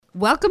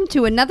Welcome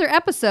to another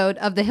episode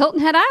of the Hilton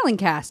Head Island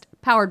Cast,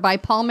 powered by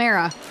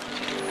Palmera.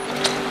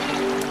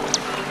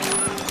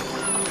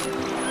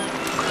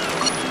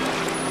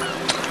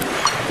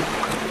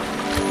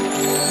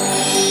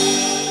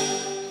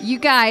 You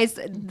guys,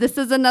 this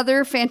is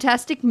another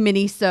fantastic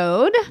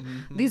mini-sode.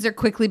 These are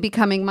quickly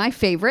becoming my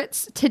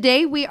favorites.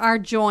 Today we are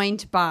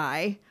joined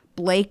by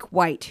Blake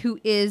White, who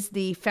is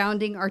the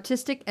founding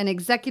artistic and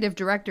executive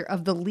director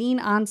of the Lean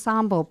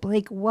Ensemble.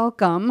 Blake,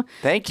 welcome.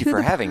 Thank you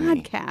for having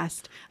me.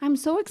 Podcast. I'm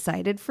so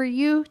excited for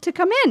you to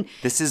come in.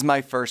 This is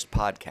my first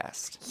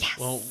podcast. Yes.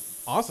 Well,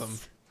 awesome.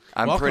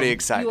 I'm Welcome. pretty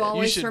excited. You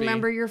always should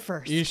remember be. your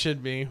first. You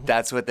should be.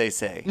 That's what they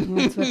say.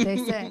 That's what they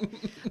say.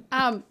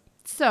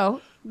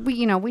 So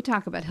we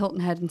talk about Hilton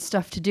Head and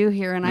stuff to do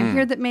here, and I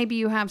hear that maybe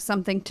you have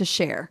something to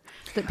share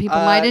that people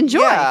might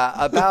enjoy. Yeah,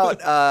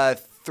 about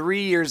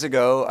 3 years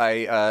ago,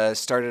 I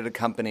started a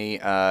company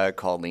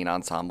called Lean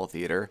Ensemble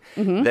Theater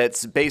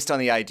that's based on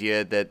the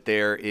idea that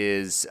there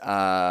is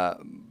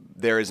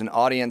an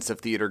audience of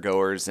theater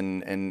goers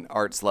and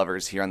arts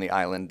lovers here on the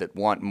island that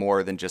want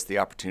more than just the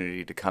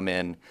opportunity to come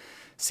in,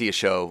 see a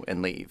show,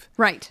 and leave.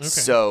 Right. Okay.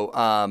 So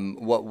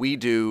what we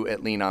do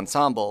at Lean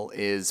Ensemble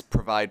is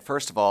provide,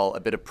 first of all,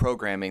 a bit of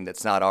programming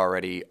that's not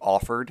already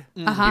offered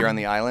here on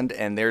the island.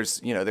 And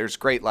there's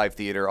great live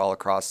theater all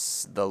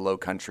across the Low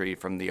Country,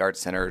 from the Arts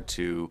Center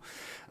to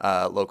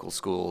local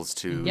schools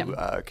to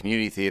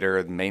community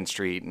theater, Main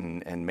Street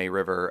and May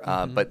River.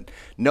 But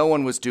no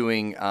one was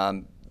doing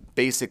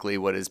basically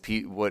what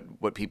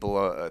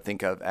people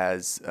think of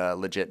as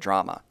legit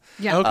drama.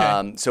 Yeah.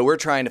 Okay. So we're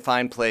trying to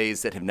find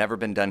plays that have never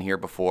been done here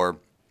before,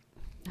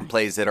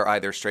 plays that are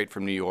either straight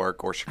from New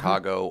York or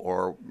Chicago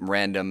or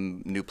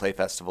random new play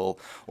festival,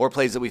 or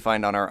plays that we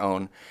find on our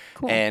own,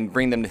 and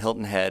bring them to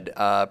Hilton Head,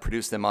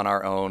 produce them on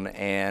our own,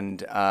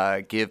 and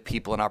give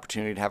people an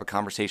opportunity to have a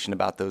conversation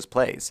about those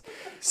plays.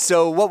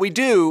 So what we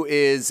do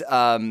is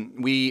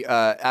we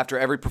after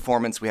every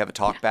performance, we have a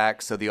talk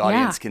back so the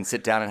audience can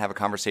sit down and have a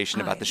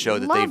conversation about the show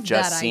that they've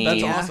just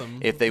seen, That's awesome.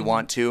 if they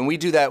want to. And we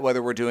do that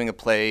whether we're doing a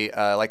play,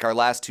 like our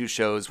last two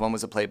shows. One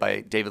was a play by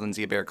David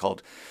Lindsay-Abaire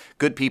called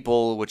Good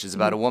People, which is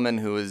about a woman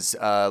who is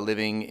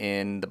living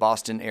in the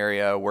Boston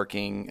area,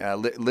 working,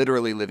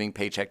 literally living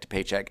paycheck to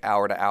paycheck,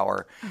 hour to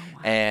hour,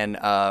 and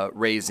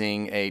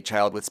raising a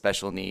child with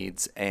special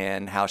needs,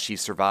 and how she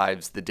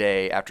survives the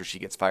day after she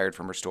gets fired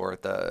from her store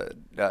at the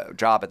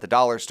job at the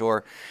dollar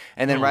store.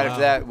 And then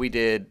after that, we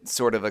did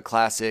sort of a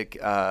classic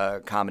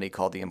comedy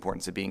called The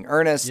Importance of Being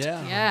Earnest.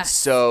 Yeah. Yes.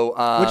 So,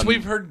 Which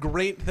we've heard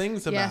great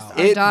things Yes. about.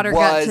 Our it daughter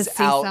got to was see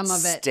some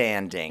of it.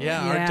 outstanding.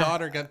 Yeah, Yeah. our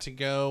daughter got to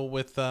go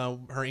with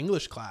her English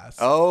class.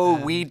 Oh,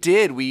 we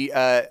did. When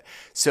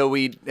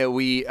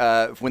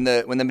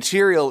the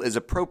material is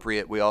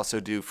appropriate, we also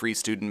do free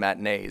student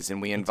matinees,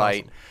 and we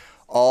invite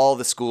all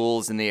the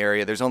schools in the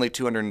area. There's only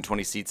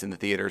 220 seats in the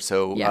theater,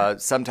 so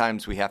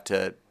sometimes we have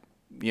to,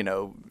 do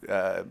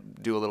a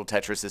little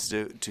Tetris as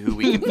to who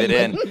we can fit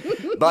in.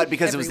 But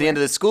because it was the end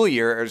of the school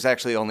year, there's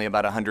actually only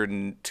about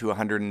 100 to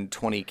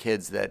 120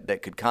 kids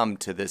that could come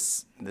to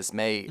this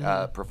May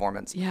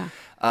performance. Yeah.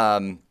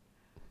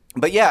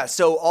 But yeah,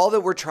 so all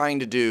that we're trying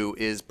to do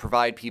is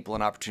provide people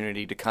an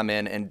opportunity to come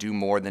in and do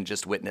more than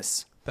just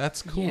witness.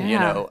 That's cool.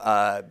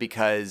 Yeah.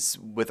 Because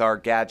with our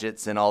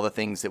gadgets and all the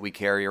things that we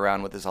carry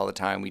around with us all the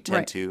time, we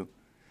tend to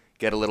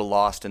get a little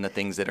lost in the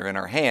things that are in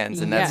our hands.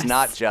 And that's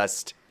not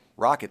just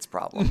Rocket's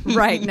problem.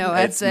 Right. No,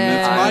 it's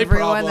my everyone.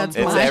 problem. That's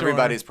It's mine.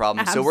 everybody's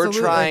problem. Absolutely. So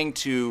we're trying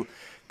to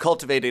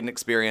cultivate an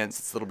experience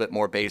that's a little bit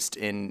more based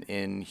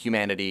in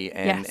humanity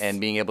and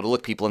being able to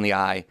look people in the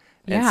eye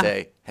and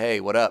say, hey,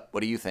 what up?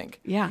 What do you think?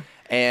 Yeah.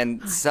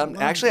 And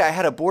I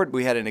had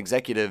we had an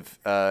executive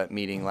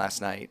meeting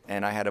last night,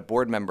 and I had a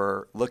board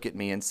member look at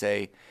me and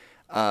say,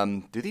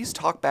 do these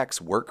talkbacks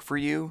work for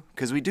you?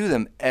 Because we do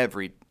them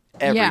every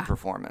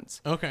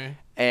performance. Okay.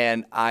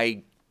 And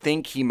I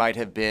think he might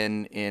have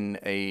been in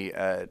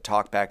a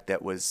talkback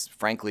that was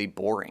frankly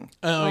boring.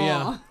 Oh,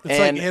 yeah. It's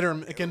And-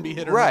 it can be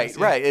hit or Right, miss.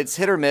 yeah. right. It's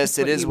hit or miss.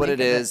 It what is you what make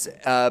it of is.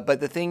 But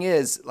the thing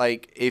is,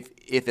 like,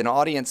 if an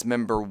audience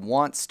member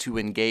wants to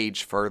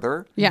engage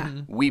further,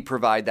 we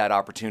provide that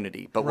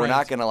opportunity. But we're Right.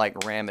 not going to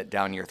like ram it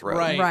down your throat.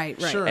 Right.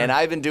 Right. Sure. And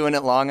I've been doing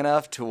it long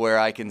enough to where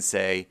I can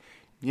say,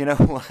 you know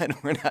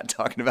what? We're not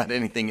talking about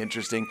anything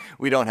interesting.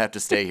 We don't have to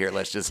stay here.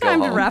 Let's just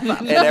Time go to home. wrap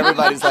up. And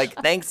everybody's like,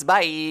 thanks,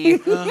 bye.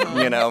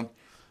 You know.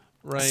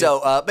 Right.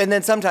 So, and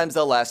then sometimes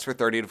they'll last for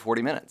 30 to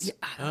 40 minutes.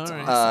 All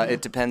right.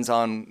 It depends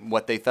on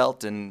what they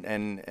felt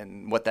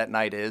and what that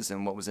night is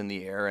and what was in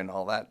the air and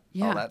all that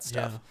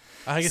stuff. Yeah.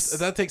 I guess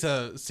that takes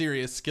a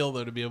serious skill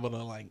though to be able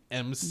to like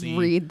MC.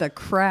 Read the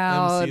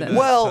crowd. MC and- that.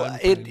 Well, time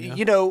frame,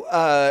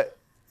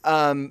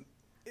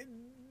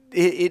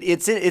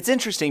 it's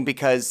interesting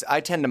because I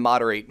tend to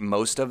moderate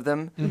most of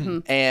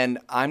them, and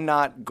I'm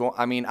not going.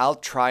 I mean, I'll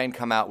try and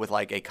come out with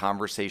like a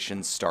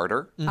conversation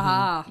starter,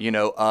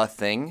 a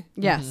thing,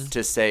 Yes.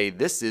 to say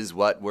this is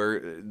what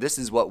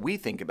we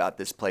think about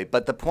this play.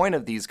 But the point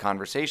of these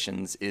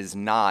conversations is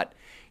not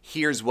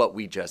here's what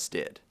we just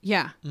did.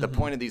 Yeah. The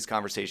point of these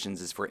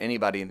conversations is for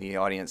anybody in the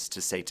audience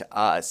to say to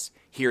us,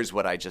 here's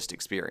what I just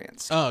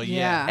experienced. Oh,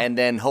 Yeah. yeah. And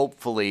then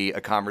hopefully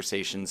a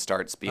conversation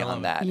starts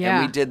beyond that. Yeah.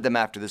 And we did them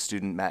after the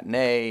student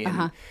matinee.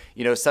 And,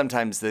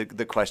 sometimes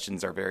the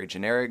questions are very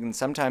generic. And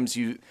sometimes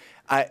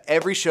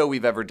every show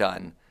we've ever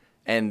done,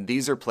 and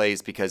these are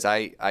plays because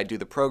I do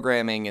the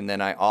programming, and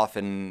then I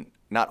often,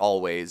 not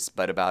always,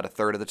 but about a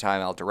third of the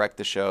time I'll direct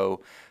the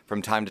show.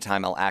 From time to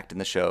time I'll act in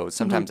the show.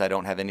 Sometimes I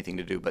don't have anything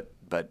to do but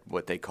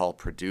what they call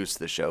produce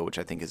the show, which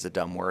I think is a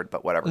dumb word,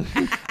 but whatever.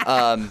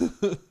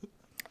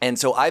 And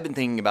so I've been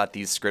thinking about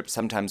these scripts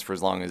sometimes for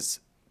as long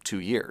as 2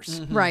 years.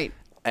 Right.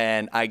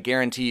 And I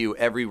guarantee you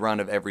every run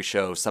of every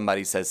show,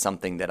 somebody says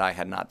something that I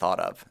had not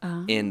thought of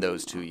in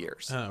those 2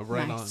 years.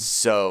 Right Nice. on.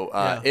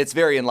 So it's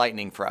very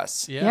enlightening for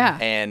us. Yeah.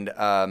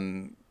 Yeah.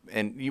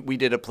 And we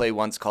did a play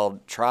once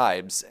called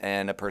Tribes,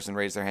 and a person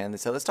raised their hand and they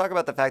said, let's talk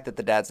about the fact that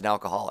the dad's an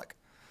alcoholic.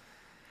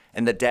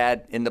 And the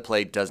dad in the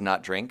play does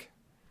not drink.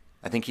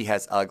 I think he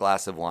has a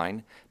glass of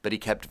wine, but he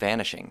kept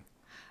vanishing.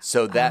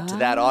 So that to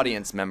that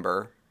audience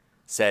member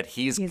said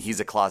he's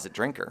a closet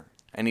drinker.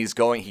 And he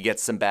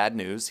gets some bad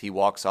news. He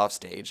walks off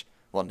stage.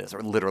 Well,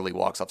 literally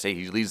walks off stage.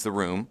 He leaves the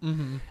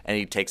room, and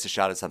he takes a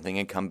shot at something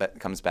and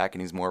comes back,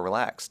 and he's more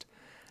relaxed.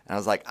 And I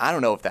was like, I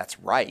don't know if that's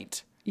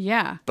right,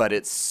 Yeah. but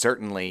it's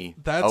certainly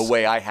That's- a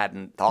way I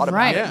hadn't thought about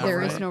Right. it. Yeah,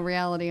 There is right. no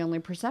reality, only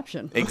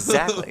perception.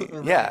 Exactly.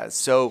 Yeah.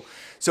 So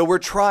we're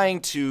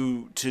trying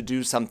to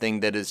do something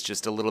that is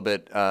just a little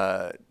bit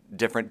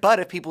different. But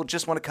if people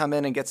just want to come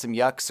in and get some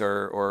yucks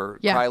or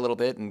Yeah. cry a little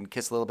bit and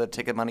kiss a little bit,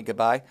 ticket money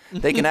goodbye,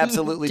 they can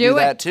absolutely Do do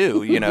that it.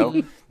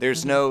 too.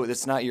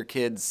 It's not your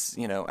kid's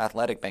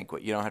athletic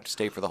banquet. You don't have to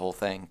stay for the whole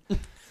thing.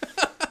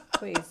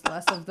 Please,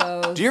 less of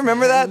those. Do you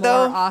remember that, More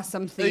though?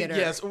 awesome theater.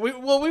 Yes. We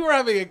were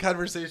having a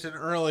conversation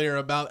earlier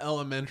about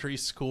elementary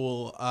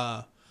school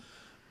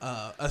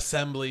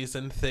assemblies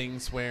and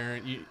things where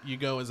you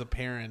go as a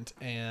parent,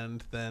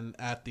 and then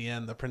at the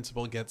end the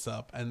principal gets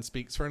up and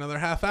speaks for another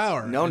half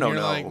hour. No, and no, you're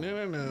no. like,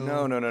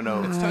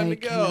 no. It's time to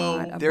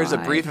go. There's a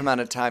abide. brief amount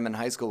of time in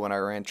high school when I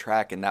ran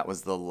track, and that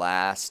was the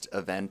last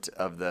event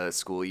of the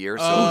school year.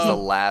 So it was the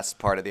last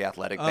part of the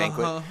athletic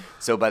banquet.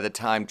 So by the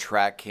time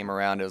track came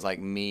around, it was like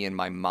me and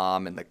my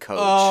mom and the coach.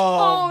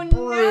 Oh,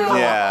 no.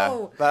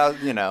 Yeah, but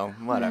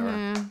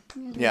whatever.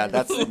 Yeah,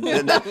 that's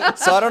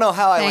so I don't know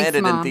how I Thanks,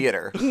 landed Mom. in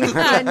theater.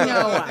 I had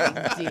no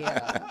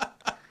idea.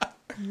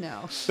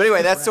 No. But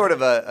anyway, that's sort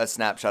of a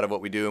snapshot of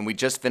what we do, and we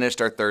just finished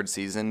our 3rd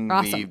season.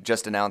 Awesome. We've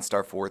just announced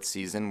our 4th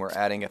season. We're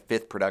adding a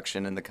 5th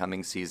production in the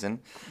coming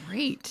season.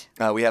 Great.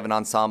 We have an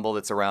ensemble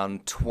that's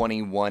around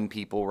 21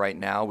 people right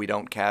now. We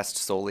don't cast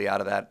solely out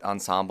of that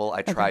ensemble.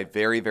 I try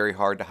very, very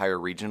hard to hire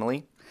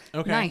regionally.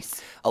 Okay.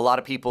 Nice. A lot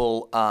of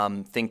people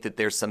think that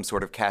there's some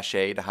sort of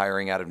cachet to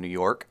hiring out of New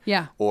York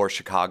Yeah. or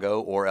Chicago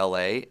or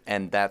LA,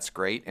 and that's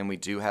great. And we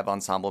do have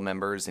ensemble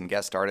members and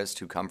guest artists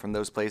who come from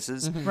those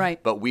places.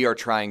 Right. But we are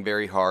trying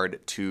very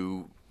hard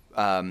to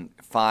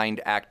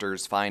find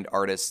actors, find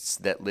artists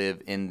that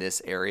live in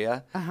this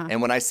area. And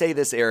when I say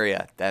this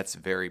area, that's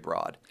very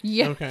broad.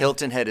 Yeah. Okay.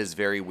 Hilton Head is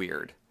very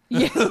weird.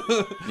 Yeah.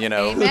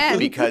 Amen.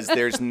 Because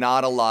there's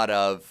not a lot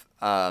of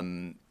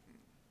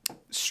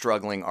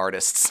struggling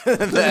artists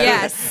that,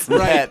 Yes.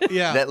 that,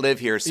 Yeah. that live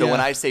here. So Yeah.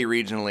 when I say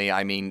regionally,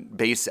 I mean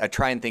I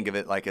try and think of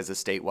it like as a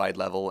statewide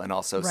level, and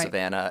also Right.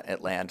 Savannah,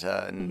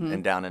 Atlanta,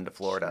 and down into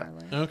Florida.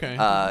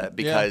 Okay.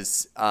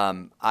 Because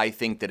I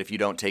think that if you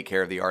don't take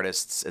care of the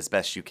artists as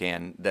best you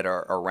can that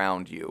are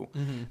around you,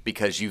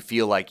 because you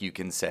feel like you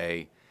can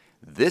say,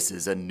 this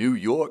is a New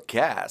York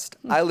cast.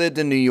 I lived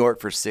in New York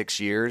for 6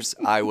 years.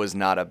 I was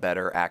not a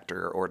better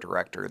actor or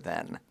director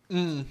then.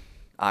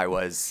 I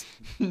was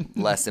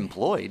less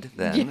employed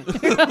then.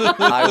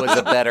 I was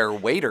a better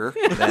waiter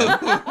then.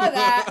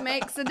 That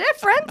makes a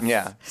difference.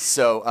 Yeah.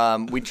 So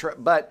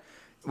but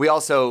we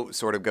also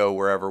sort of go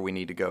wherever we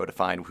need to go to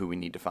find who we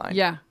need to find.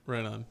 Yeah.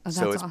 Right on. Oh, that's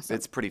So it's awesome.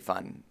 it's pretty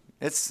fun.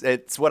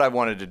 It's what I've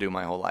wanted to do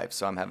my whole life.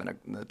 So I'm having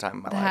the time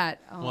of my life.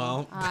 That. Oh,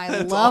 Well, I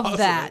that's love awesome.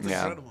 that. That's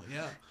Yeah. incredible.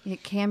 Yeah.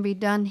 It can be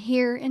done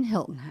here in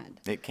Hilton Head.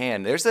 It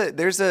can. There's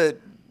a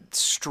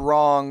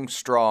strong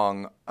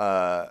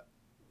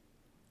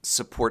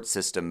support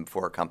system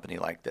for a company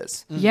like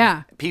this.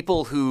 Yeah.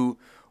 People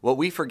what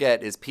we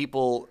forget is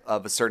people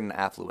of a certain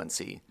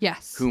affluency.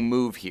 Yes. Who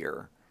move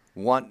here,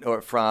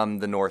 or from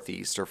the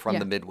Northeast or from Yeah.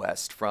 the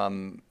Midwest,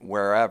 from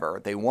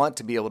wherever. They want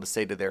to be able to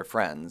say to their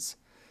friends,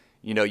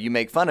 you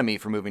make fun of me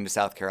for moving to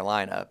South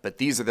Carolina, but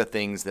these are the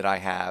things that I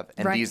have,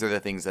 and Right. these are the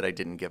things that I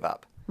didn't give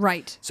up.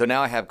 Right. So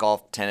now I have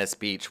golf, tennis,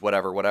 beach,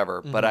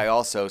 whatever, but I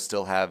also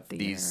still have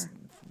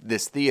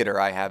this theater.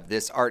 I have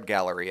this art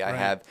gallery. I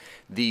have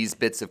these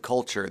bits of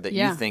culture that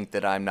Yeah. you think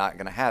that I'm not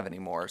going to have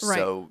anymore. Right.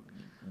 So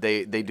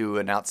they do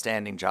an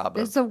outstanding job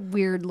of It's a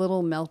weird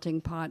little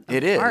melting pot of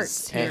it is.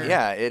 arts here. And,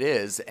 yeah, it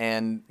is.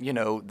 And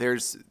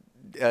there's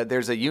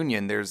a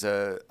union. There's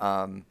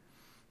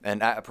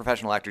a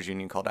professional actors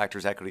union called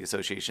Actors Equity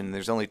Association.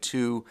 There's only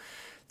 2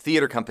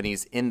 theater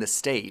companies in the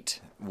state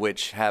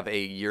which have a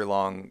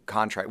year-long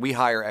contract. We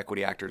hire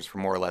equity actors for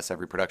more or less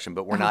every production,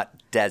 but we're not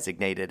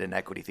designated an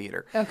equity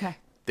theater. Okay.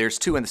 There's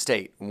 2 in the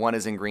state. One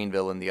is in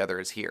Greenville and the other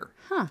is here.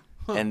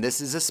 And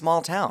this is a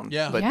small town.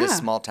 Yeah. But Yeah. this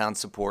small town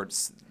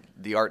supports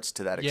the arts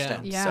to that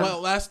extent. Yeah. So,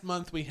 Well, last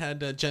month we had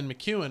Jen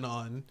McEwen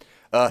on.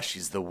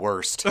 she's the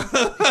worst.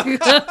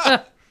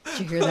 Did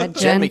you hear that,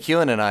 Jen Jen?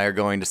 McEwen and I are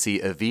going to see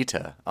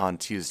Evita on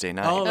Tuesday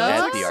night Oh, at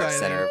that's the Arts exciting.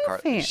 Center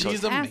of Fantastic. She's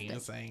Fantastic.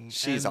 amazing.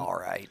 She's And- all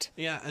right.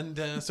 Yeah,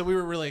 and so we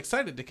were really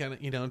excited to kind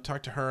of,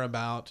 talk to her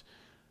about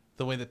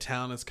the way the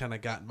town has kind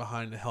of gotten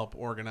behind to help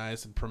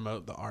organize and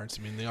promote the arts.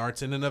 I mean, the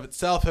arts in and of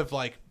itself have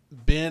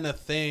been a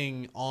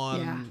thing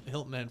on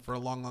Hilton Head for a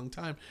long, long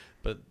time,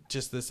 but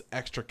just this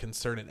extra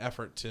concerted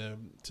effort to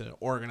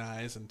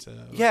organize and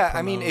to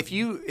I mean, if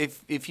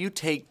you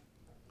take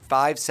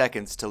 5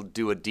 seconds to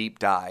do a deep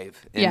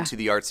dive Yeah. into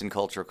the arts and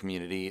cultural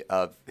community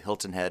of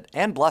Hilton Head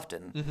and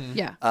Bluffton,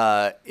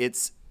 Yeah.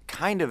 it's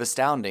kind of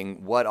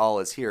astounding what all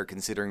is here,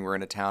 considering we're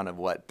in a town of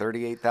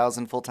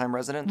 38,000 full-time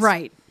residents,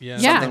 Right. Yeah.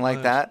 something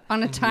like that.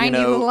 On a tiny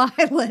know, little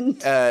island.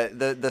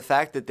 The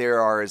fact that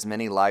there are as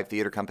many live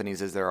theater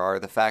companies as there are,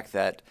 the fact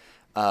that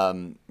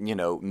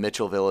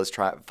Mitchellville is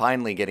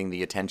finally getting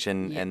the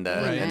attention and the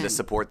Right. and the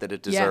support that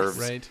it Yes. deserves,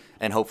 Right.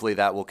 and hopefully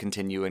that will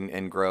continue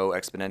and grow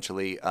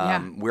exponentially.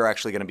 We're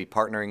actually going to be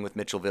partnering with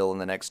Mitchellville in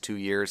the next 2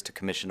 years to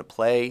commission a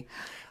play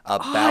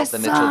about the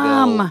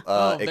Mitchellville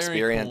very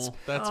experience. Cool.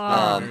 That's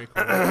very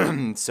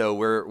cool.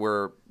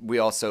 So we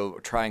also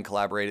try and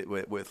collaborate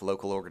with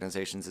local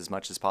organizations as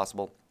much as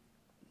possible.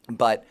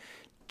 But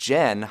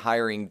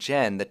hiring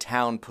Jen, the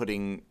town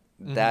putting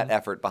that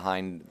effort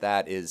behind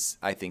that is,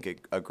 I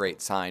think, a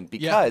great sign,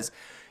 because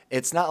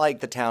it's not like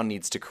the town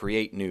needs to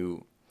create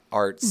new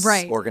arts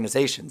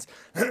organizations.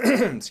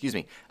 Excuse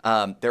me.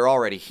 They're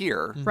already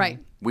here. Right.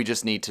 We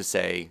just need to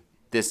say,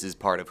 this is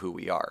part of who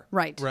we are.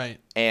 Right. Right.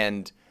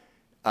 And,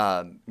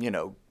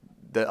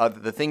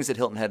 the things that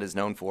Hilton Head is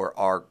known for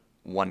are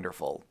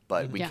wonderful,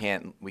 but we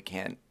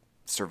can't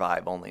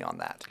survive only on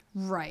that.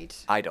 Right.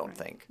 I don't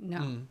think.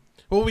 No.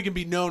 Well, we can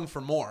be known for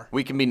more.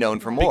 We can be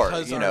known for more,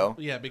 Because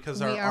because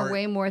We our are art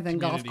way more than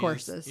golf community is-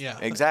 courses. Yeah.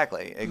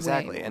 Exactly.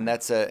 more. And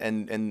that's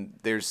and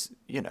there's,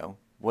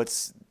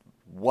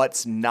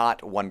 what's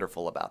not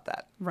wonderful about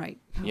that? Right.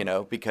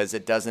 Because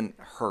it doesn't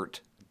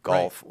hurt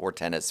golf or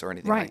tennis or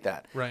anything Right. like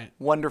that. Right.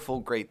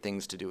 Wonderful, great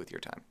things to do with your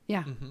time.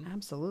 Yeah.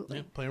 Absolutely.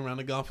 Yeah, play a round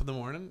of golf in the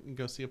morning and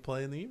go see a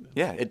play in the evening.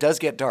 Yeah, it does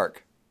get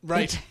dark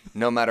Right.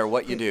 no matter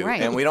what you do.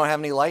 Right. And we don't have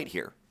any light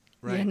here.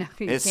 Right. Yeah, no,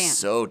 you It's can't.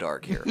 so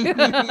dark here. We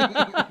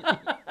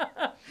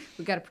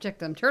got to protect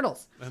them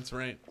turtles. That's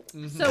right.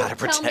 So Gotta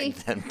tell me,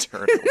 protect them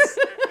turtles.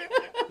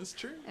 That's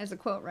true. there's a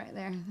quote right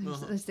there.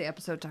 That's the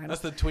episode title.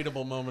 That's the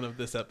tweetable moment of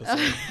this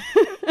episode.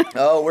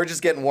 Oh, we're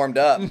just getting warmed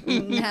up.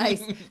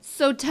 Nice.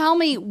 So tell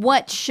me,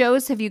 what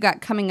shows have you got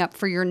coming up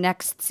for your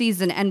next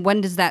season, and when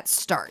does that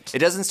start? It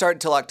doesn't start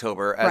until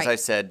October. As Right. I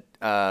said,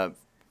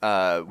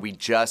 we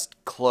just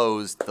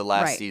closed the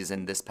last Right.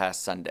 season this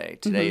past Sunday.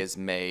 Today is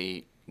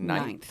May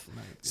 9th.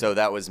 Ninth. So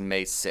that was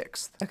May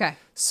 6th. Okay.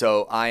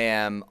 So I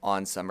am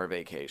on summer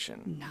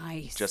vacation,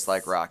 Nice. just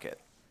like Rocket.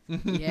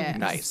 Yes.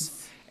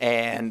 Nice.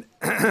 And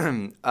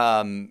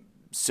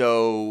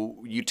so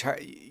you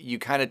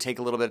kind of take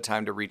a little bit of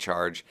time to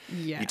recharge. You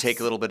Yes. take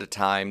a little bit of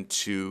time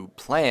to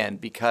plan,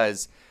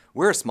 because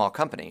we're a small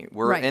company.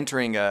 We're Right.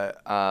 entering I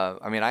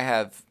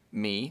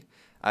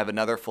have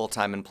another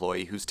full-time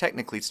employee who's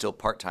technically still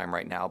part-time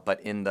right now, but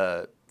in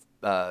the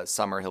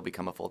summer he'll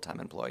become a full-time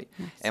employee.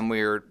 Nice. And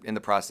we're in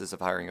the process of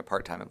hiring a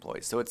part-time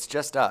employee. So it's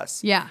just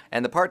us. Yeah.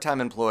 And the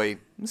part-time employee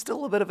is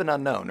still a bit of an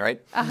unknown,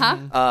 right?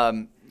 Uh-huh.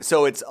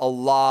 So it's a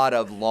lot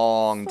of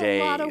long It's a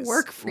days lot of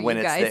work for when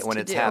you it's guys when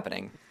to it's do.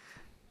 happening.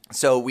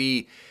 So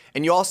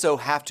and you also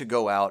have to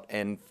go out,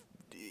 and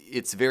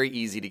it's very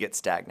easy to get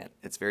stagnant.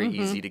 It's very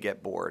easy to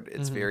get bored.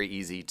 It's very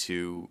easy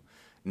to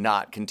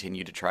not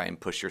continue to try and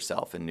push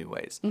yourself in new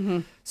ways.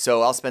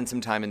 So I'll spend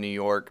some time in New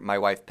York. My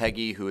wife,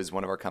 Peggy, who is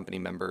one of our company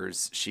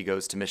members, she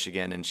goes to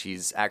Michigan, and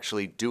she's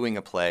actually doing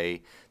a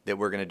play that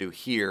we're going to do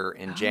here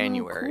in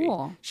January.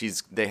 cool.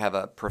 They have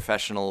a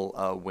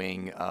professional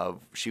wing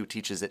of, she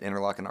teaches at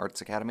Interlochen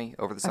Arts Academy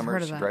over the summer.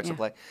 heard of She that, directs yeah. a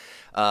play.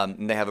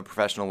 And they have a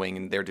professional wing,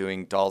 and they're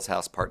doing Doll's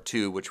House Part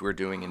 2, which we're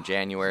doing in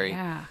January.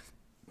 Yeah.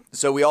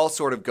 So we all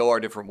sort of go our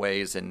different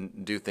ways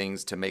and do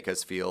things to make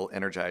us feel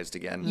energized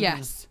again.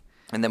 Yes.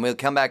 And then we'll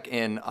come back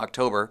in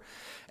October,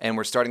 and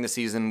we're starting the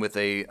season with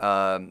a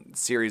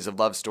series of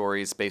love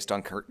stories based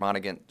on Kurt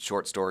Vonnegut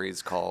short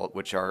stories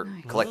which are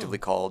collectively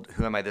called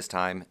 "Who Am I This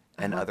Time?"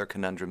 and Other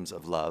Conundrums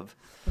of Love.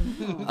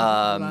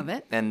 Love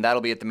it. And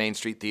that'll be at the Main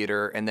Street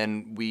Theater. And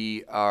then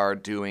we are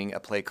doing a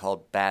play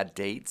called Bad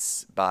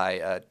Dates by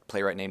a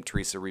playwright named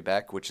Teresa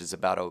Rebeck, which is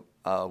about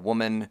a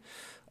woman,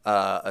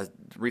 a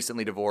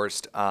recently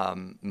divorced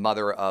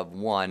mother of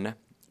one,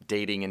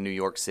 dating in New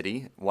York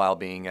City while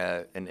being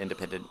an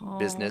independent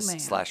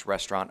business man. /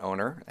 restaurant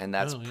owner, and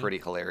that's Oh, yeah. pretty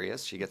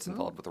hilarious. She gets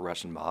involved with the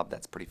Russian mob.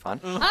 That's pretty fun.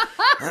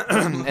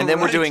 And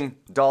then we're doing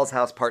Doll's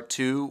House Part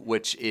 2,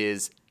 which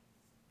is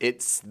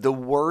it's the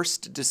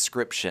worst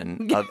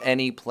description of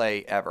any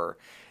play ever.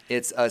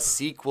 It's a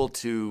sequel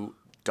to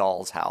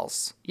Doll's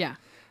House. Yeah.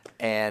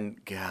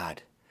 And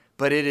God,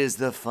 but it is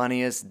the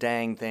funniest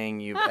dang thing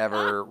you've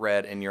ever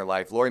read in your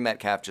life. Laurie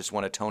Metcalf just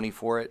won a Tony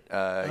for it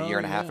a year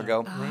and a half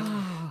ago.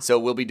 So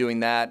we'll be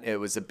doing that. It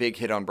was a big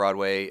hit on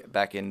Broadway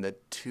back in the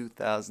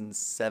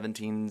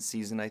 2017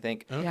 season, I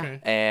think. Okay.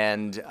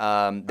 And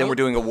then we're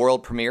doing a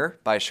world premiere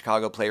by a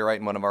Chicago playwright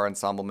and one of our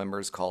ensemble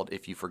members called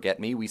If You Forget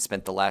Me. We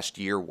spent the last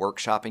year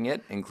workshopping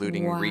it,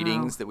 including Wow.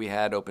 readings that we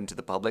had open to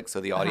the public so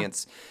the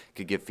audience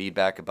could give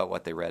feedback about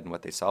what they read and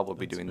what they saw. We'll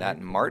be doing that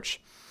in March.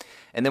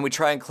 And then we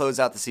try and close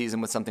out the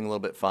season with something a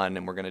little bit fun,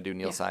 and we're going to do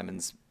Neil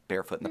Simon's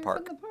Barefoot in the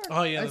Park.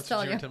 Oh, yeah, I was that's what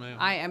telling you you. were telling me.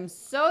 I am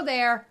so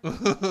there.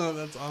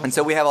 That's awesome. And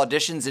so we have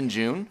auditions in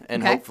June,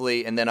 and Okay.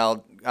 hopefully, and then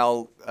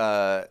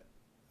the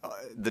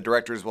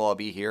directors will all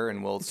be here,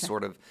 and we'll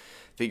sort of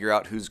figure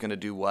out who's going to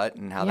do what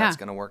and how that's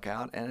going to work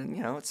out. And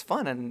it's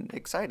fun and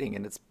exciting,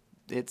 and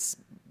it's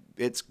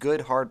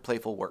good, hard,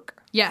 playful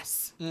work.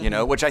 Yes.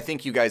 Which I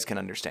think you guys can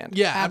understand.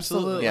 Yeah,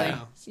 absolutely.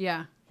 Absolutely. Yeah.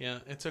 Yeah. Yeah,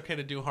 it's okay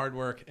to do hard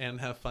work and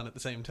have fun at the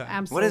same time.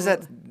 Absolutely. What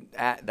is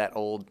that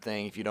old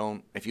thing? If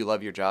you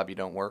love your job, you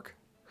don't work.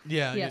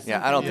 Yeah. Yes. Yeah,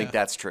 I don't Yeah. think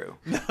that's true.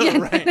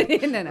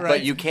 Right. No.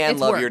 But you can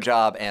It's love work. your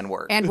job and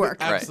work. And work.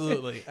 Right.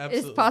 Absolutely.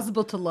 Absolutely. It's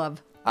possible to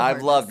love. the I've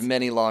hardness. loved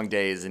many long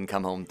days and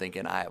come home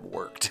thinking I have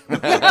worked.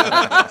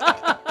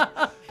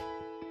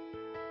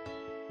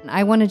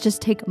 I want to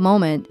just take a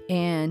moment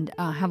and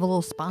have a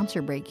little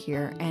sponsor break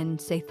here and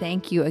say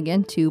thank you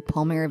again to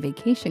Palmyra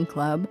Vacation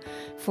Club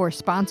for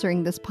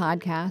sponsoring this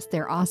podcast.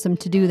 They're awesome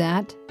to do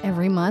that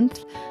every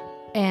month.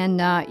 And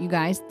you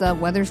guys, the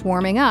weather's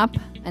warming up,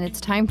 and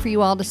it's time for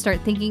you all to start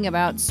thinking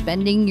about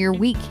spending your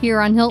week here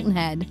on Hilton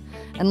Head.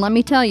 And let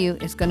me tell you,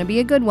 it's going to be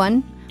a good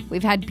one.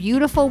 We've had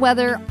beautiful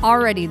weather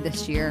already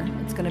this year.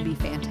 It's going to be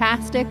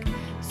fantastic.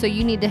 So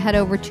you need to head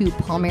over to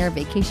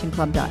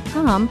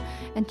palmyravacationclub.com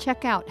and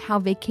check out how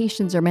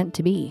vacations are meant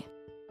to be.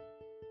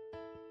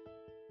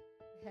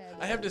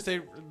 I have to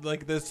say,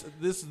 like, this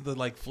is the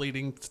like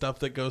fleeting stuff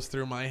that goes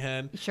through my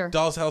head. Sure.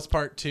 Doll's House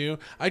Part 2.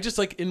 I just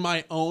like in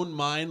my own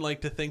mind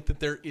like to think that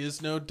there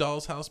is no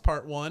Doll's House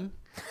Part 1.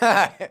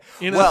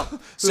 You know?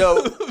 Well,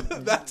 so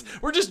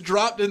we're just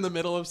dropped in the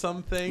middle of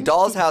something.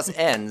 Doll's House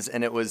ends,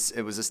 and it was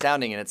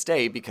astounding in its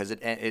day because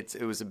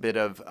it was a bit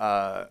of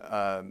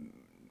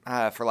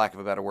for lack of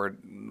a better word,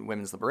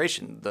 women's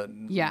liberation.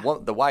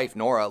 The wife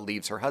Nora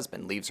leaves her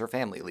husband, leaves her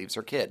family, leaves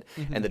her kid,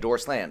 and the door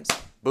slams.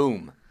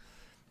 Boom,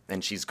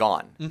 and she's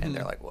gone. And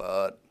they're like,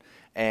 what?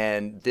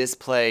 And this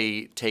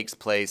play takes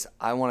place.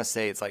 I want to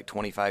say it's like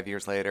 25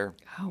 years later.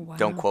 Oh, wow.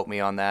 Don't quote me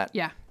on that.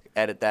 Yeah.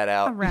 Edit that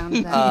out.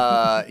 Around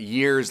that.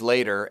 Years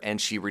later,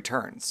 and she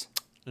returns.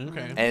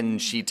 Okay.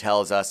 And she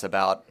tells us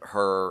about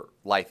her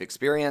life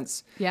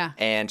experience. Yeah.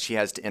 And she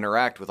has to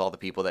interact with all the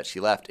people that she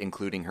left,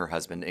 including her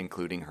husband,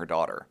 including her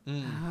daughter,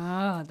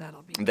 Oh,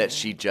 that'll be that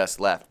she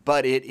just left.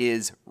 But it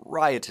is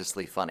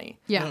riotously funny.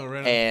 Yeah. Oh, right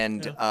on.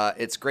 And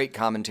it's great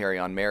commentary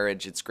on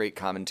marriage. It's great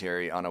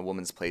commentary on a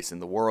woman's place in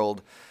the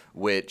world,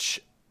 which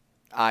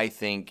I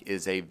think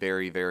is a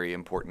very, very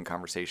important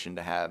conversation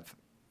to have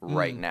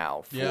right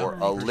now for Yeah,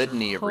 a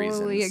litany of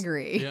Totally reasons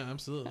agree. Yeah,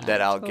 absolutely.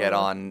 that I'll get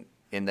on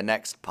in the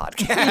next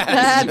podcast.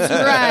 That's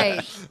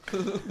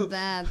right.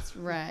 That's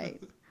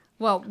right.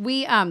 Well,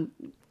 we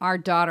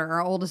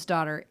our oldest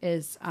daughter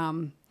is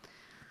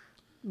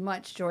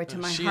much joy to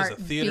my she is heart a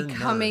theater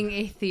becoming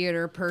a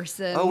theater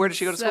person. Oh, where did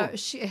she go to school?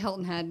 She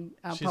Hilton Head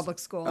Public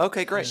School.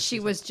 Okay, great. She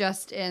was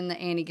just in the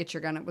Annie Get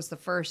Your Gun. It was the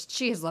first.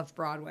 She has loved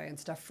Broadway and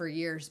stuff for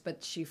years,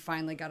 but she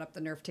finally got up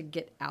the nerve to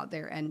get out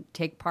there and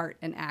take part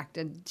and act.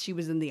 And she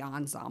was in the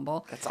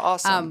ensemble. That's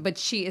awesome. But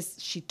she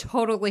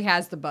totally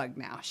has the bug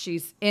now.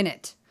 She's in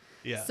it.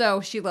 Yeah. So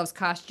she loves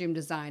costume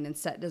design and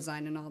set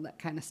design and all that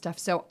kind of stuff.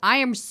 So I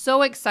am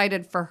so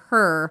excited for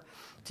her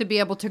to be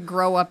able to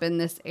grow up in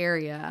this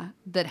area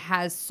that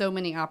has so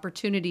many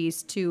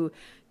opportunities to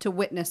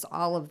witness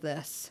all of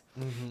this.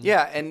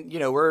 Yeah, and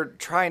we're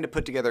trying to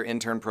put together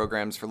intern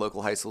programs for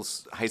local high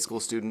school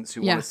students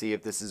who Yeah. want to see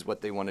if this is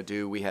what they want to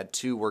do. We had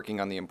 2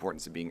 working on the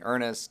importance of being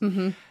earnest.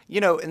 Mm-hmm.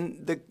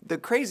 And the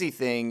crazy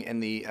thing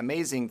and the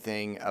amazing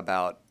thing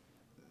about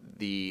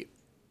the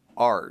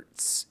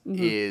arts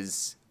Mm-hmm.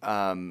 is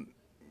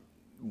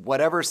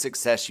whatever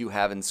success you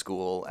have in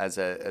school as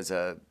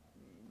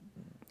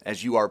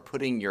you are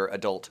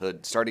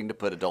starting to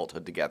put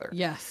adulthood together.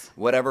 Yes.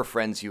 Whatever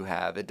friends you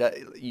have, it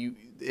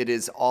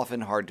is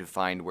often hard to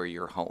find where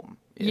your home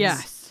is.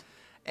 Yes.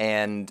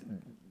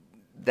 And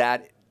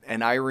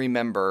I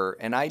remember,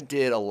 and I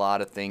did a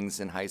lot of things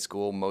in high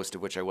school, most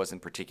of which I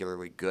wasn't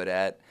particularly good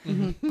at,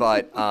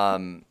 but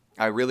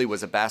I really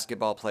was a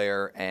basketball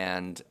player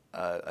and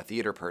a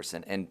theater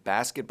person, and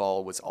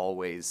basketball was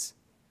always,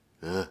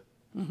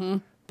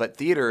 but But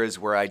theater is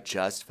where I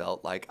just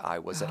felt like I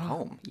was at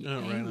home.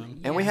 Oh, right on.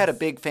 And we had a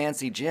big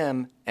fancy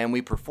gym, and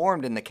we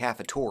performed in the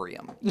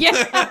cafetorium.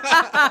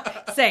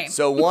 Yeah. Same.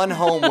 So one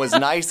home was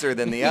nicer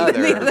than the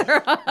other.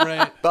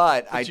 Right.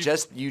 But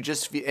you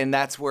just feel, and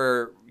that's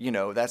where,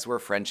 that's where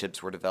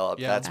friendships were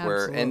developed. Yeah. That's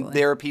where, and Absolutely.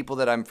 there are people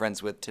that I'm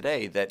friends with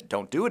today that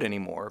don't do it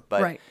anymore.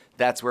 But Right.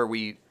 that's where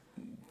we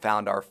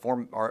found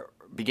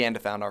began to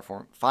find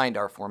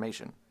our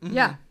formation.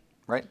 Yeah.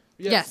 Right?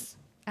 Yes.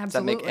 Does that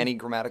Absolutely. make any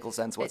grammatical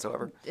sense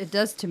whatsoever? It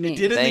does to me.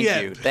 Did it in the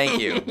end. Thank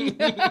you.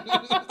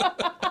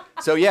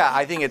 So yeah,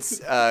 I think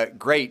it's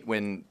great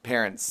when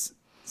parents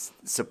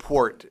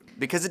support,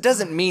 because it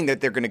doesn't mean that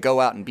they're going to go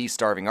out and be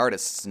starving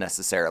artists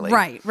necessarily.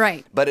 Right.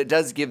 Right. But it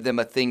does give them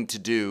a thing to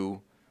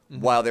do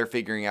while they're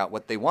figuring out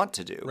what they want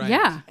to do. Right.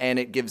 Yeah. And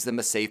it gives them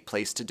a safe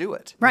place to do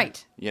it.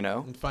 Right.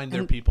 And find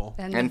their people.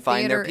 And, And the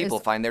find their theater people,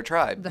 is- find their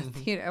tribe. The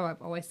theater. Oh,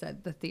 I've always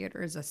said the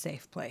theater is a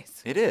safe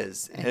place. It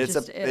is. And It it's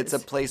just it's a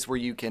is. place where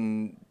you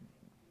can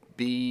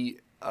be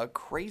a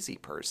crazy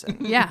person.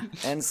 Yeah.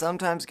 And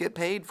sometimes get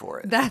paid for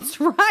it. That's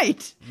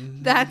right.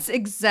 That's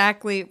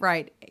exactly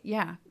right.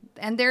 Yeah.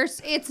 And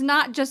it's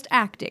not just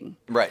acting.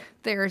 Right.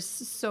 There's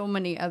so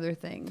many other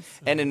things.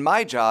 And in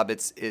my job,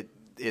 it's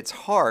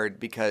hard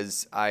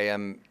because I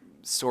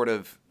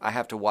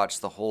have to watch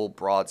the whole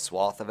broad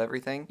swath of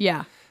everything.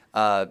 Yeah.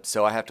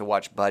 So I have to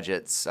watch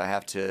budgets. I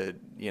have to,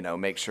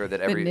 make sure that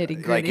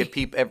nitty-gritty. if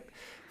people,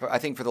 I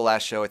think for the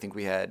last show, I think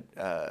we had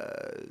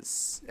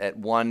at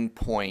one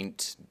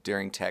point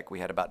during tech, we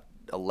had about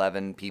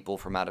 11 people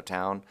from out of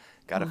town.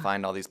 Got to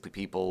find all these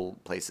people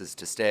places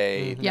to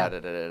stay. Yeah. Da,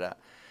 da, da, da, da.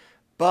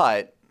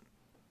 But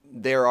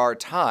there are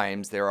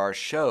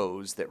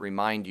shows that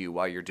remind you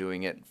while you're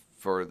doing it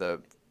for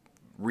the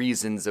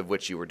reasons of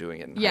which you were doing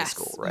it in high Yes.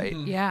 school, right?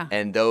 Yeah.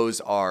 And those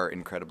are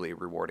incredibly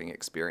rewarding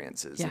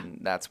experiences. Yeah. And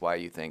that's why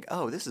you think,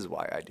 oh, this is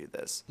why I do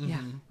this.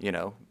 Yeah.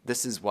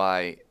 This is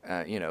why,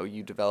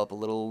 you develop a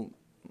little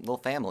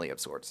family of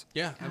sorts.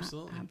 Yeah,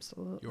 absolutely.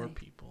 Absolutely. Your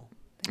people.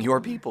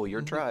 Your people,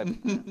 your tribe.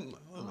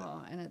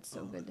 Oh, and it's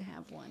so good to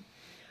have one.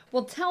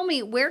 Well, tell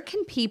me, where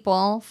can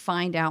people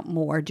find out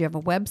more? Do you have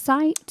a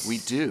website? We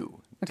do.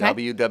 Okay.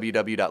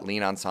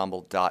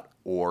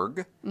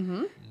 www.leanensemble.org.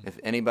 If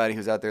anybody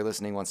who's out there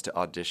listening wants to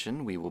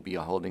audition, we will be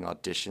holding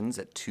auditions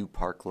at 2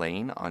 Park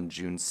Lane on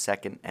June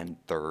 2nd and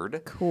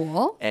 3rd.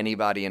 Cool.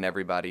 Anybody and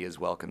everybody is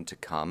welcome to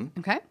come.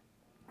 Okay.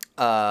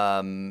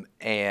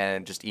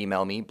 And just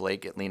email me,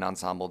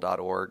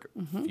 blake@leanensemble.org,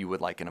 if you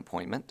would like an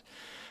appointment.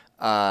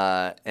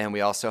 And we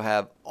also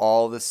have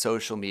all the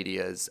social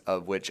medias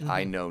of which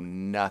I know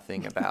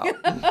nothing about.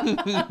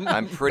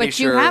 I'm pretty But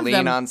you sure have Lean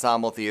them.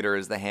 Ensemble Theater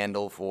is the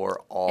handle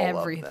for all of them.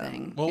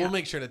 Everything. Well, Yeah. we'll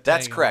make sure to tag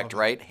That's all correct, of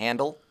it. right?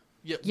 Handle?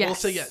 Yep. Yes. We'll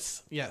say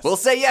yes. Yes. We'll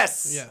say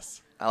yes.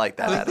 yes. I like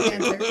that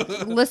attitude.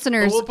 Answer.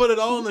 Listeners, We'll put it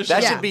all in the show.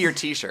 That Yeah. should be your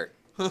T-shirt.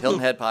 Hilton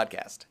Head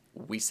Podcast.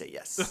 We say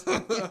yes.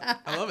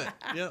 I love it.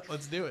 Yeah,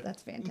 let's do it.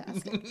 that's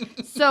fantastic.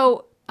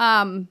 So,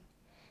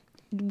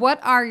 what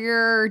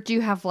are do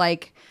you have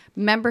like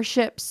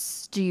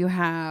memberships? Do you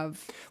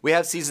have? We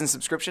have season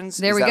subscriptions.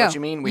 There Is we that go. what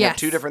you mean? We have Yes.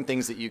 2 different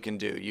things that you can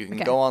do. You can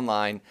Okay. go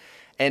online,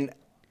 and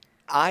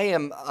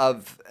I'm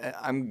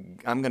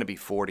going to be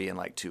 40 in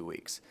like 2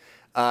 weeks.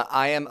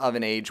 I am of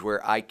an age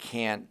where I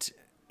can't,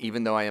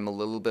 even though I am a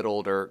little bit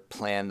older,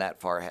 plan that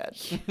far ahead.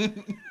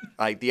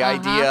 Like the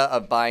idea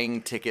of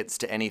buying tickets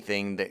to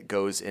anything that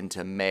goes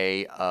into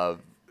May of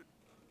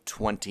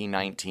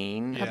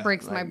 2019. That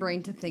breaks my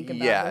brain to think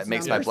about. Yeah, those it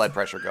makes my numbers. blood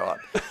pressure go up.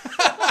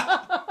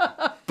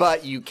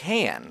 But you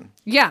can.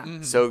 Yeah.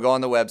 So go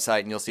on the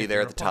website and you'll see there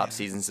you're at the a top plan.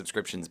 season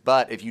subscriptions.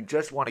 But if you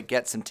just want to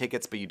get some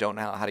tickets but you don't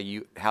know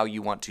how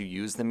you want to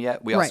use them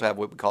yet, we Right. also have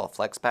what we call a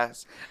Flex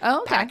Pass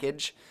Oh, okay.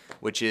 package,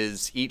 which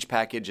is each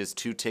package is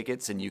 2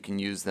 tickets and you can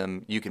use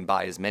them. You can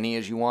buy as many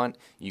as you want.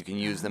 You can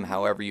use them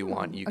however you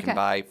want. You Okay. can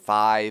buy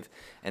 5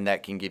 and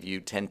that can give you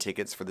 10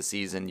 tickets for the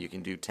season. You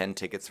can do 10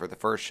 tickets for the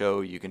first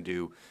show. You can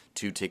do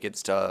 2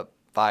 tickets to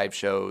 5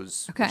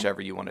 shows, Okay.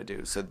 whichever you want to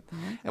do. So,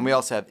 and we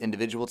also have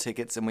individual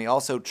tickets, and we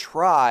also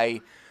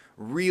try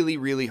really,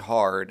 really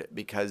hard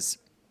because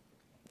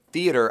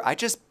theater. I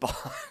just bought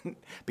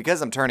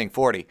because I'm turning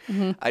 40.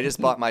 I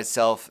just bought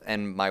myself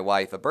and my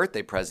wife a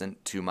birthday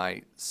present to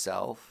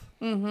myself,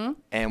 and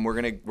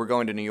we're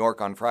going to New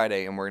York on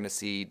Friday, and we're gonna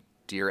see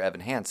Dear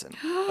Evan Hansen.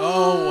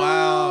 Oh,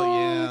 wow.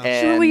 Yeah.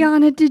 And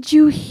Juliana, did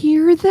you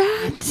hear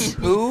that?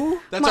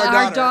 who? That's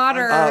our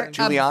daughter.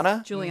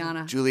 Juliana?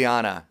 Juliana.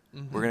 Juliana.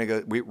 We're gonna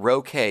go.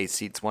 Row K,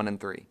 seats 1 and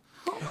 3.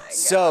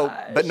 So,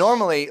 but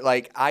normally,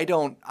 like I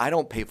don't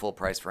pay full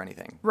price for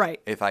anything,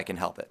 Right. If I can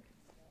help it.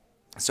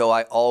 So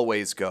I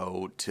always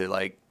go to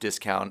like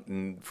discount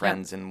and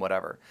friends and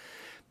whatever.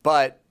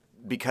 But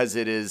because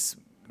I was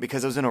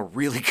in a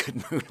really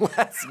good mood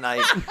last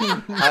night,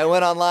 I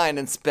went online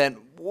and spent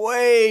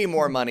way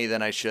more money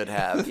than I should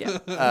have. Yeah.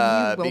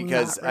 You will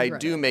Because not I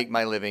regret do it. make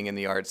my living in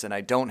the arts and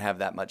I don't have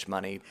that much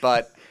money.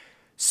 But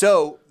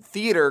so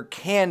theater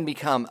can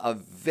become a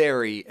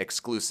very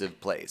exclusive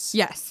place.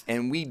 Yes.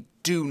 And we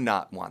do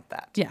not want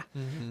that. Yeah.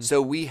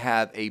 So we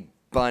have a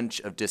bunch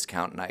of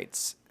discount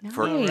nights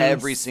for Nice.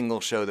 every single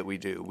show that we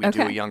do. We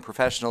do Okay. a Young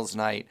Professionals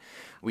night.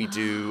 We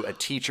do a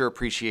Teacher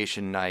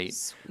Appreciation night.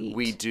 Sweet.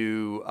 We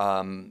do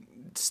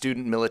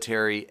student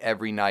military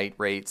every night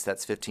rates.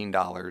 That's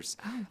 $15.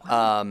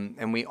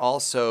 And we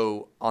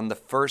also, on the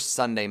first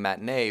Sunday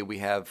matinee, we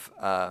have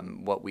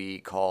what we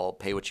call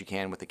Pay What You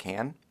Can with a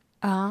Can.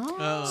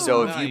 Oh.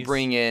 So if you nice.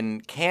 bring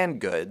in canned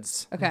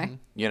goods, Okay.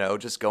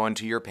 just go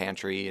into your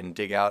pantry and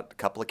dig out a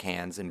couple of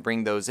cans and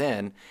bring those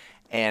in.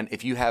 And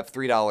if you have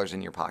 $3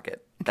 in your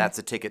pocket, that's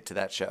a ticket to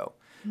that show.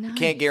 You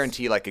can't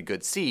guarantee like a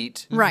good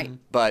seat. Right.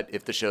 But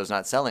if the show's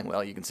not selling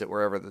well, you can sit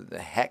wherever the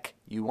heck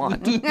you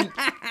want.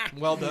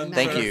 Well done.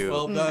 Thank sir. you.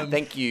 Well done.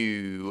 Thank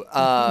you.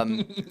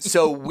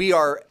 So we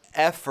are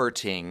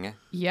efforting.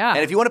 Yeah. And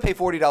if you want to pay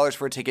 $40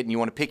 for a ticket and you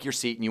want to pick your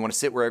seat and you want to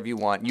sit wherever you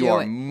want, you Do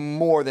are it.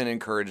 more than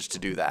encouraged to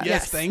do that.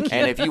 Yes, thank you.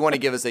 And if you want to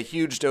give us a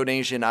huge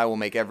donation, I will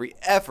make every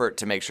effort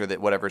to make sure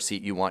that whatever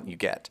seat you want, you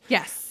get.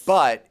 Yes.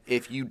 But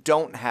if you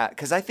don't have,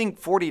 because I think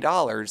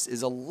 $40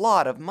 is a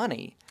lot of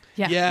money.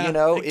 Yeah.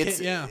 Yeah.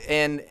 It's yeah.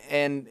 and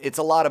it's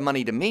a lot of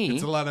money to me.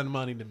 It's a lot of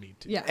money to me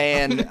too. Yeah.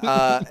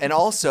 And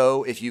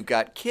also, if you've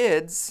got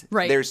kids,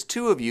 Right. there's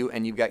two of you,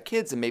 and you've got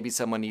kids, and maybe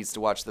someone needs to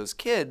watch those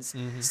kids.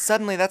 Mm-hmm.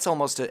 Suddenly, that's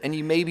almost and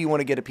you maybe want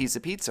to get a piece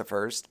of pizza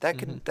first.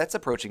 That's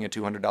approaching a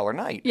 $200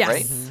 night, Yes.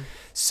 right? Mhm.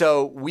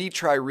 So we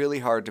try really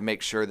hard to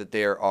make sure that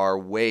there are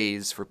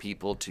ways for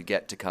people to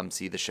get to come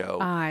see the show.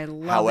 I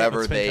love it. however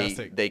That's they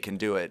fantastic. they can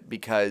do it,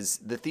 because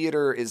the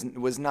theater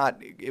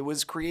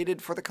was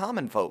created for the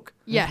common folk.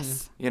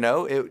 Yes.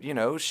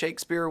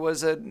 Shakespeare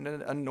was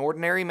an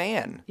ordinary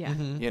man. Yeah.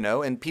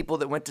 And people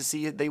that went to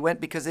see it, they went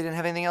because they didn't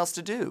have anything else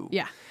to do.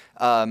 Yeah.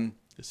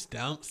 Just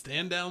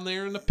stand down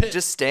there in the pit.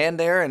 Just stand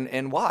there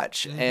and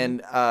watch.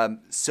 And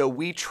so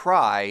we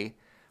try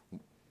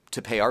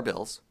to pay our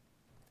bills,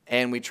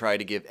 and we try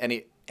to give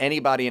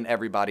anybody and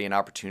everybody an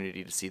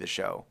opportunity to see the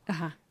show.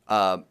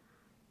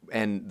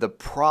 And the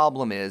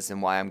problem is,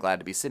 and why I'm glad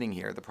to be sitting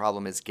here, the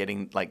problem is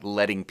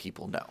letting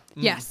people know.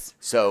 Yes.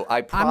 So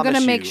I promise I'm going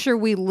to make you, sure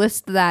we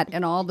list that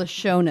in all the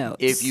show notes.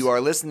 if you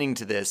are listening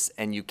to this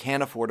and you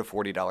can't afford a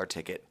 $40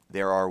 ticket,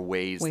 there are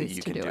ways that Ways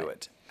you to can do do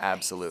it. it.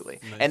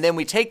 Absolutely. And then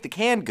we take the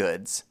canned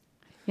goods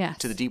yes.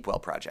 to the Deep Well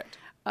Project.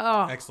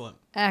 Oh, Excellent.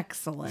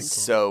 excellent.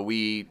 So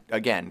we,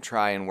 again,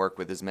 try and work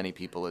with as many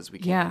people as we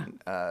can.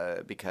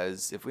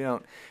 Because if we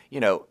don't,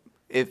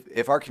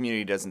 if our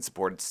community doesn't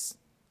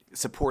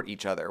support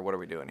each other, what are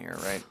we doing here,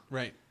 right?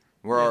 Right.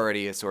 We're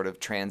already a sort of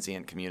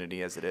transient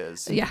community as it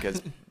is. Yeah.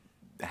 Because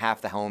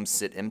half the homes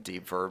sit empty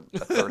for a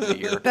third of the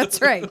year.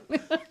 That's right.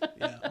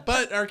 Yeah.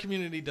 But our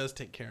community does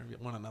take care of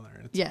one another.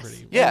 And it's Yes.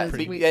 pretty. Yeah,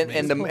 That is- we- and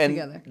we pull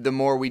together. the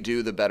more we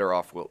do, the better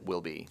off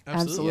we'll be.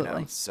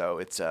 Absolutely. So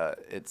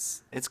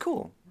it's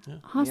cool.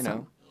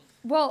 Awesome.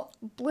 Well,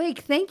 Blake,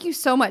 thank you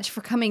so much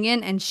for coming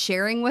in and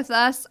sharing with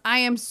us. I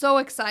am so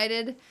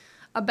excited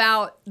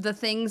about the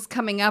things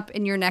coming up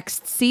in your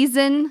next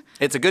season.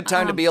 It's a good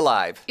time to be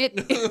alive.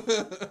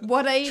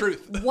 What a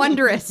Truth.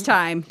 wondrous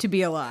time to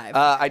be alive.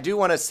 I do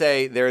want to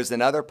say there's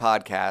another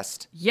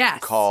podcast Yes.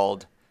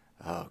 called,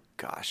 oh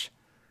gosh,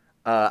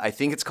 I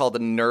think it's called The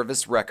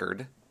Nervous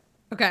Record,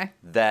 Okay.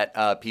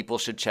 that people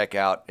should check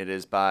out. It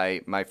is by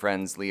my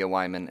friends Leah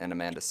Wyman and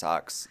Amanda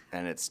Sachs,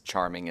 and it's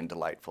charming and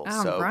delightful.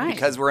 All so right.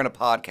 because we're in a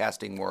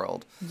podcasting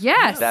world,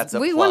 Yes. That's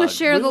a we want to plug.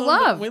 share the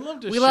love. We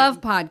love to We share-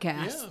 love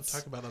podcasts. Yeah.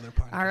 Talk about other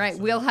podcasts. All right,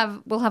 So-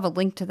 we'll have a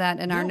link to that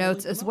in our we'll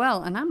notes link as them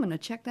well, and I'm going to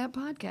check that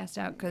podcast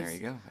out because there you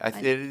go.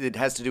 It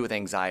has to do with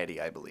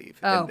anxiety, I believe,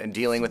 Oh. and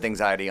dealing with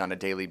anxiety on a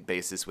daily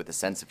basis with a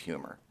sense of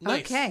humor.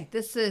 Nice. Okay,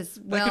 this is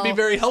That could be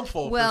very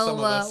helpful for some of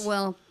us.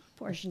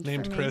 portioned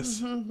Named for me. Chris.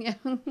 Yeah.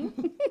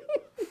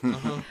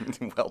 Well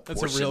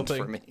That's a real portioned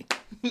thing. for me.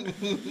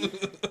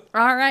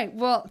 All right.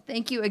 Well,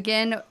 thank you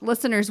again,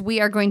 listeners. We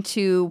are going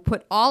to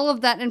put all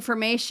of that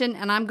information,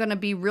 and I'm going to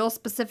be real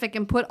specific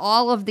and put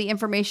all of the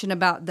information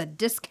about the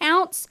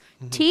discounts.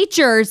 Mm-hmm.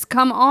 Teachers,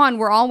 come on.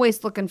 We're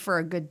always looking for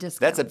a good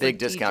discount. That's a for big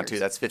discount too.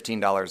 teachers. That's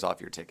 $15 off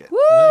your ticket.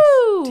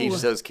 Woo! Teach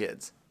those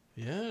kids.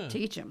 Yeah.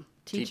 Teach them.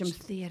 Teach them Teach-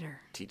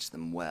 theater. Teach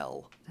them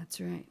well. That's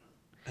right.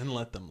 And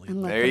let them leave.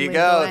 And let There them you lead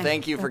go. the way.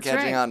 Thank you for That's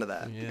catching right. on to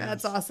that. Yeah.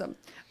 That's awesome.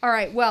 All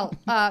right. Well,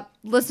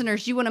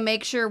 listeners, you want to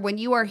make sure when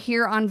you are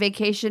here on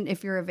vacation,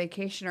 if you're a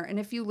vacationer, and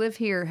if you live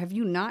here, have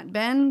you not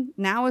been?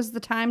 Now is the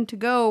time to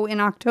go in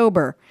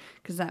October,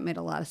 because that made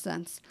a lot of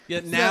sense. Yeah,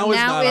 now is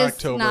not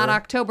October. not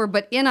October,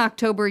 but in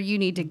October you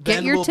need to get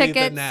Then your will be the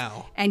tickets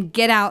now. and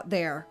get out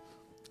there.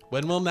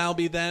 When will now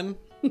be then?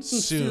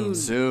 Soon.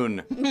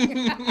 Soon.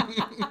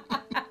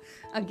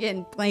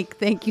 Again, Blake,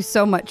 thank you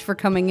so much for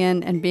coming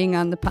in and being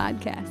on the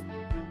podcast.